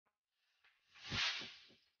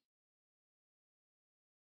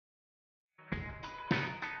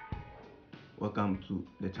Welcome to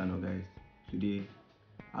the channel, guys. Today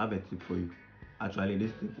I have a tip for you. Actually,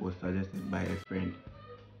 this tip was suggested by a friend.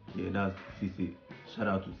 Yeah, that's Cc. Shout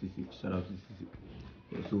out to Cc.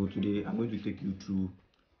 Yeah, so today I'm going to take you through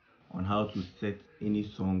on how to set any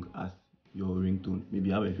song as your ringtone. Maybe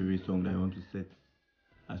you have a favorite song that you want to set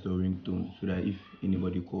as your ringtone, so that if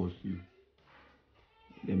anybody calls you,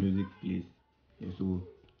 the music plays. Yeah, so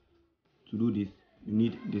to do this, you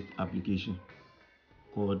need this application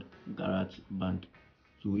called GarageBand.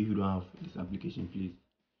 So if you don't have this application, please,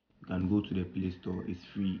 you can go to the Play Store. It's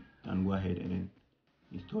free. You can go ahead and then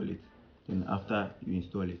install it. Then after you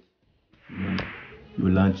install it, you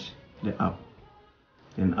launch the app.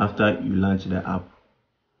 Then after you launch the app,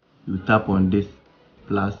 you tap on this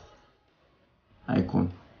plus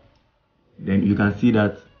icon. Then you can see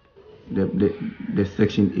that the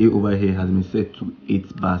section A over here has been set to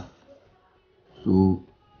 8 bars. So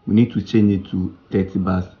we need to change it to 30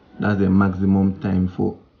 bars. That's the maximum time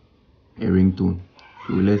for a ringtone.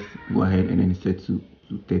 So let's go ahead and then set to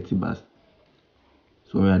 30 bars.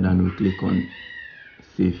 So when we are done, we click on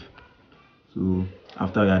save. So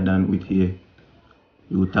after we are done with here,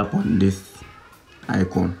 you will tap on this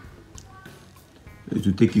icon. It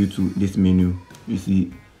will take you to this menu. You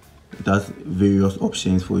see it has various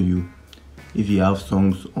options for you. If you have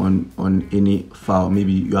songs on any file,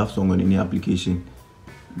 maybe you have song on any application,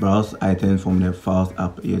 browse items from the files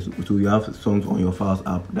app. Yes, so you have songs on your files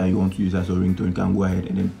app that you want to use as a ringtone, you can go ahead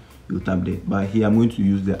and then you tap there. But here I'm going to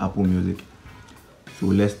use the Apple Music. So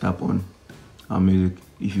let's tap on our music.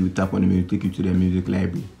 If you tap on it, it will take you to the music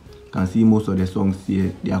library. You can see most of the songs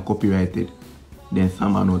here, they are copyrighted, then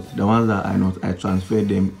some are not. The ones that are not, I transferred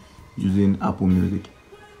them using Apple Music.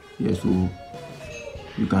 Yeah, so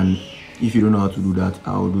you can, if you don't know how to do that,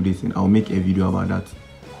 I'll do this and I'll make a video about that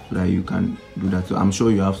so that you can do that. So I'm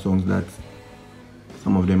sure you have songs that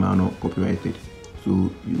some of them are not copyrighted.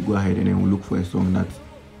 So you go ahead and then we'll look for a song that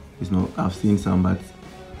is not. I've seen some, but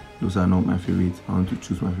those are not my favorites. I want to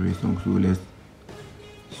choose my favorite song. So let's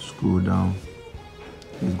scroll down.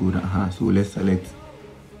 Let's go down. So let's select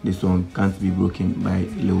this song, Can't Be Broken by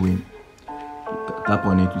Lil Wayne. Tap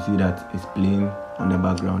on it to see that it's playing on the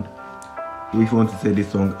background. So if you want to set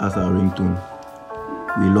this song as our ringtone,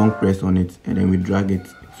 we long press on it and then we drag it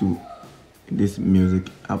to this music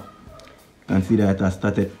app. You can see that it has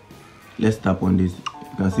started. Let's tap on this.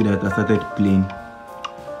 You can see that it has started playing.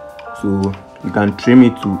 So you can trim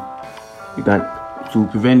it to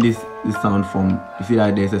prevent this sound from, you see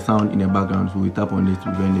that there's a sound in the background, so we tap on this to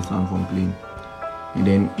prevent the sound from playing, and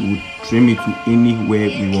then we trim it to anywhere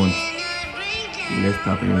we want. So let's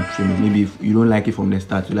tap and trim it. Maybe if you don't like it from the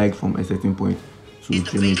start, you like it from a certain point, so we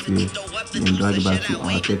trim it here and drag it back to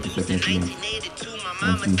our 30 seconds length.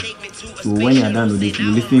 And see. So when you are done with this, you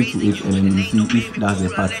listen to it and then you see if that's the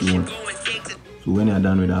part you want. So when you are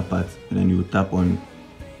done with that part, and then you tap on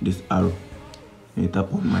this arrow and you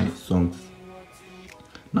tap on my songs.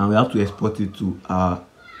 Now we have to export it to our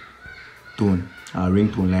tone, our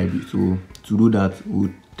ringtone library. So to do that,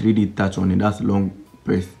 we'll 3D touch on it. That's long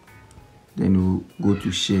press. Then we'll go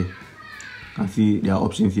to share. You can see there are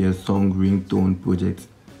options here: song, ringtone, project.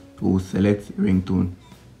 So we'll select ringtone.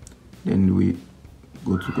 Then we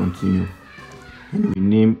go to continue. And we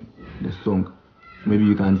name the song. Maybe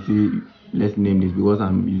you can see, let's name this because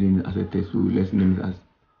I'm using it as a test. So let's name it as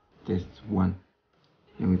test 1.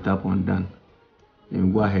 Then we tap on done. Then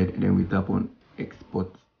we go ahead and then we tap on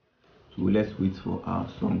export. So let's wait for our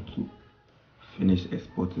song to finish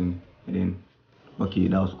exporting, and then okay,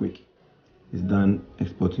 that was quick. It's done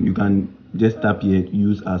exporting. You can just tap here,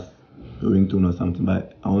 use as a ringtone or something,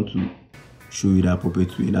 but I want to show you the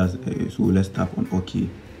appropriate way. So let's tap on OK.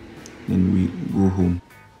 Then we go home.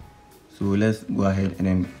 So let's go ahead and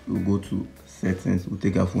then we'll go to settings. We'll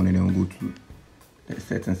take our phone and then we'll go to the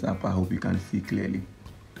settings app. I hope you can see clearly.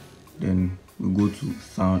 Then we'll go to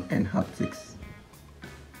sound and haptics.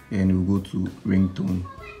 And we'll go to ringtone.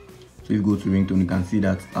 So if you go to ringtone, you can see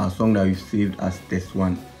that our song that we've saved as test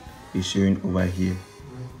 1 is showing over here.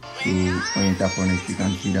 So when you tap on it, you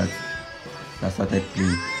can see that that started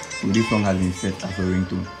playing. So this song has been set as a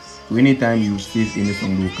ringtone. So anytime you save any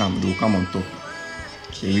song, they will come on top.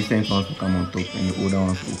 The recent ones will come on top and the older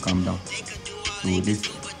ones will come down. So this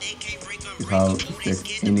is how to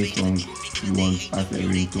set any song you want as a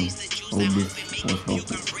ringtone. I hope this was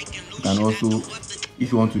helpful. You can also,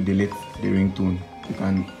 if you want to delete the ringtone, you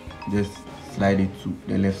can just slide it to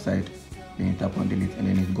the left side, then you tap on delete and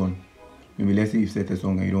then it's gone. Maybe let's say you set a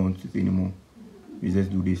song and you don't want it anymore, you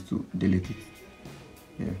just do this to delete it.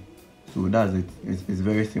 Yeah, so that's it. It's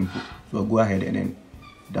very simple. So go ahead and then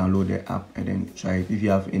download the app and then try it. If you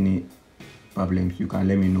have any problems, you can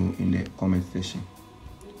let me know in the comment section.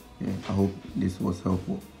 Yeah, I hope this was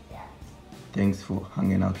helpful. Thanks for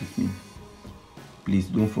hanging out with me. Please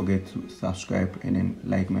don't forget to subscribe and then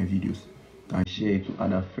like my videos. And share it to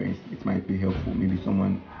other friends. It might be helpful. Maybe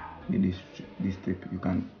someone need this tip. You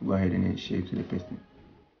can go ahead and then share it to the person.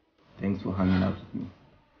 Thanks for hanging out with me.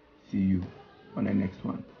 See you on the next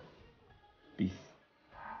one. Peace.